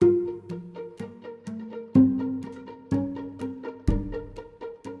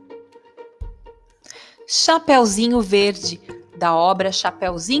Chapeuzinho Verde, da obra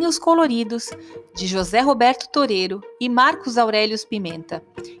Chapeuzinhos Coloridos, de José Roberto Toreiro e Marcos Aurelius Pimenta.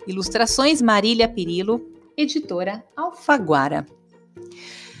 Ilustrações Marília Pirillo, editora Alfaguara.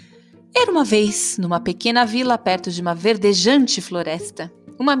 Era uma vez, numa pequena vila perto de uma verdejante floresta,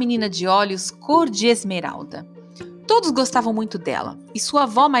 uma menina de olhos cor de esmeralda. Todos gostavam muito dela, e sua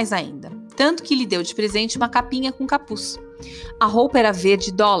avó mais ainda, tanto que lhe deu de presente uma capinha com capuz. A roupa era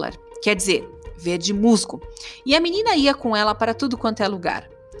verde dólar, quer dizer, verde musgo, e a menina ia com ela para tudo quanto é lugar.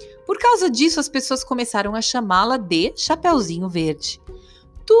 Por causa disso, as pessoas começaram a chamá-la de Chapeuzinho Verde.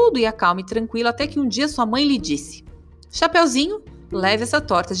 Tudo ia calmo e tranquilo até que um dia sua mãe lhe disse: Chapeuzinho, leve essa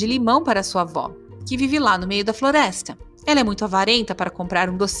torta de limão para sua avó, que vive lá no meio da floresta. Ela é muito avarenta para comprar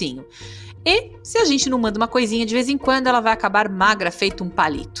um docinho. E, se a gente não manda uma coisinha de vez em quando, ela vai acabar magra feito um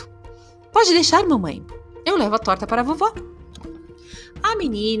palito. Pode deixar, mamãe. Eu levo a torta para a vovó. A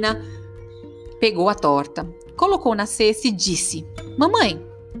menina pegou a torta, colocou na cesta e disse: Mamãe,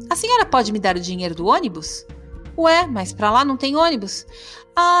 a senhora pode me dar o dinheiro do ônibus? Ué, mas para lá não tem ônibus.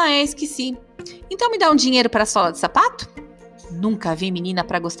 Esqueci. Então me dá um dinheiro para a sola de sapato? Nunca vi menina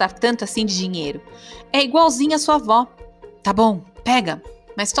para gostar tanto assim de dinheiro. É igualzinha a sua avó. Tá bom, pega,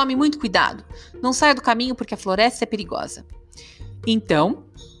 mas tome muito cuidado. Não saia do caminho porque a floresta é perigosa. Então,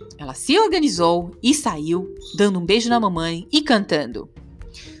 ela se organizou e saiu, dando um beijo na mamãe e cantando: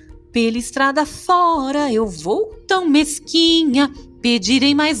 Pela estrada fora eu vou tão mesquinha,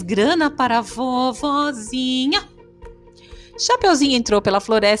 pedirei mais grana para a vovozinha. Chapeuzinho entrou pela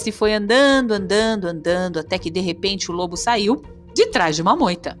floresta e foi andando, até que de repente o lobo saiu de trás de uma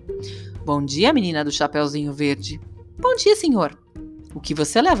moita. Bom dia, menina do Chapeuzinho Verde. Bom dia, senhor. O que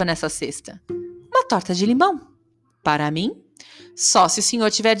você leva nessa cesta? Uma torta de limão. Para mim? Só se o senhor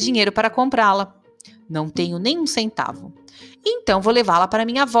tiver dinheiro para comprá-la. Não tenho nem um centavo. Então vou levá-la para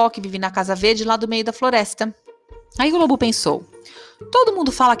minha avó, que vive na casa verde lá do meio da floresta. Aí o lobo pensou: todo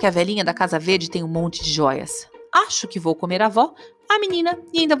mundo fala que a velhinha da casa verde tem um monte de joias. Acho que vou comer a avó, a menina,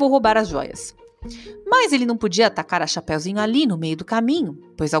 e ainda vou roubar as joias. Mas ele não podia atacar a Chapeuzinho ali no meio do caminho,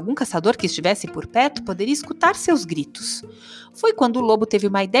 pois algum caçador que estivesse por perto poderia escutar seus gritos. Foi quando o lobo teve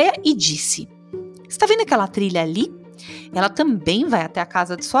uma ideia e disse: Está vendo aquela trilha ali? Ela também vai até a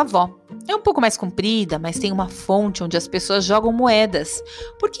casa de sua avó. É um pouco mais comprida, mas tem uma fonte onde as pessoas jogam moedas.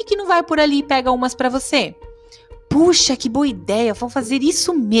 Por que não vai por ali e pega umas para você? Puxa, que boa ideia, vou fazer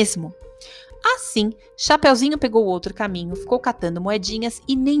isso mesmo. Assim, Chapeuzinho pegou outro caminho, ficou catando moedinhas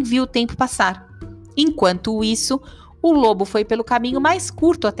e nem viu o tempo passar. Enquanto isso, o lobo foi pelo caminho mais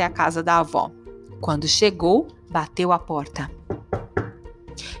curto até a casa da avó. Quando chegou, bateu à porta.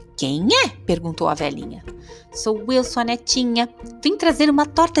 Quem é? Perguntou a velhinha. Sou eu, sua netinha. Vim trazer uma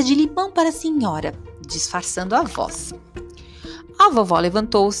torta de limão para a senhora, disfarçando a voz. A vovó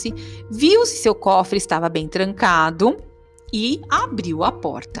levantou-se, viu se seu cofre estava bem trancado e abriu a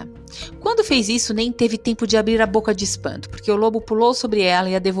porta. Quando fez isso, nem teve tempo de abrir a boca de espanto, porque o lobo pulou sobre ela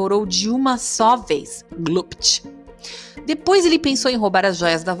e a devorou de uma só vez. Glupt! Depois ele pensou em roubar as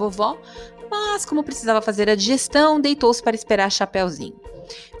joias da vovó, mas como precisava fazer a digestão, deitou-se para esperar Chapeuzinho.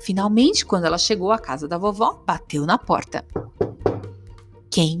 Finalmente, quando ela chegou à casa da vovó, bateu na porta.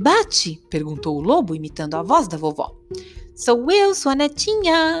 Quem bate? Perguntou o lobo, imitando a voz da vovó. Sou eu, sua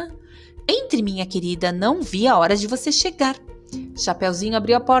netinha. Entre, minha querida, não vi a hora de você chegar. Chapeuzinho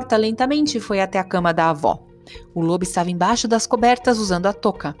abriu a porta lentamente e foi até a cama da avó. O lobo estava embaixo das cobertas usando a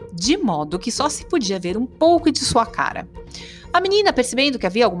touca, de modo que só se podia ver um pouco de sua cara. A menina, percebendo que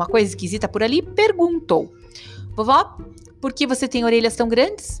havia alguma coisa esquisita por ali, perguntou: Vovó, por que você tem orelhas tão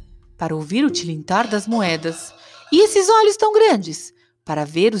grandes? Para ouvir o tilintar das moedas. E esses olhos tão grandes? Para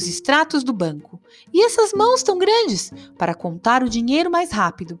ver os extratos do banco. E essas mãos tão grandes? Para contar o dinheiro mais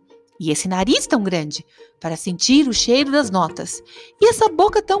rápido. E esse nariz tão grande? Para sentir o cheiro das notas. E essa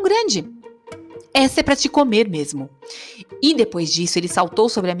boca tão grande? Essa é para te comer mesmo. E depois disso ele saltou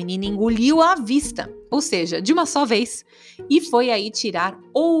sobre a menina e engoliu à vista, ou seja, de uma só vez, e foi aí tirar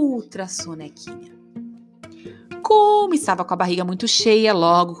outra sonequinha. Como estava com a barriga muito cheia,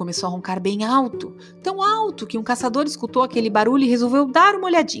 logo começou a roncar bem alto, tão alto que um caçador escutou aquele barulho e resolveu dar uma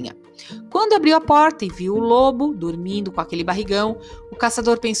olhadinha. Quando abriu a porta e viu o lobo dormindo com aquele barrigão, o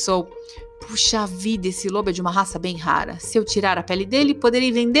caçador pensou: puxa vida, esse lobo é de uma raça bem rara. Se eu tirar a pele dele,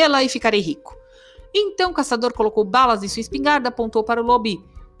 poderei vendê-la e ficarei rico. Então o caçador colocou balas em sua espingarda, apontou para o lobo e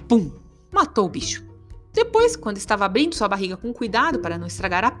pum, matou o bicho. Depois, quando estava abrindo sua barriga com cuidado para não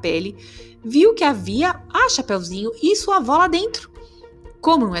estragar a pele, viu que havia a Chapeuzinho e sua avó lá dentro.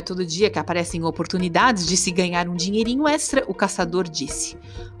 Como não é todo dia que aparecem oportunidades de se ganhar um dinheirinho extra, o caçador disse: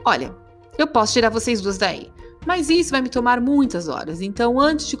 Olha, eu posso tirar vocês duas daí, mas isso vai me tomar muitas horas, então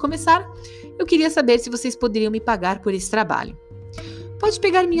antes de começar, Eu queria saber se vocês poderiam me pagar por esse trabalho. Pode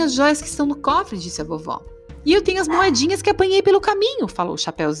pegar minhas joias que estão no cofre, disse a vovó. E eu tenho as moedinhas que apanhei pelo caminho, falou o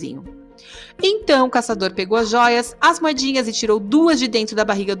Chapeuzinho. Então o caçador pegou as joias, as moedinhas e tirou 2 de dentro da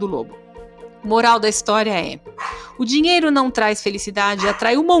barriga do lobo. Moral da história é: o dinheiro não traz felicidade,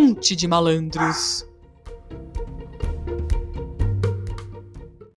 atrai um monte de malandros.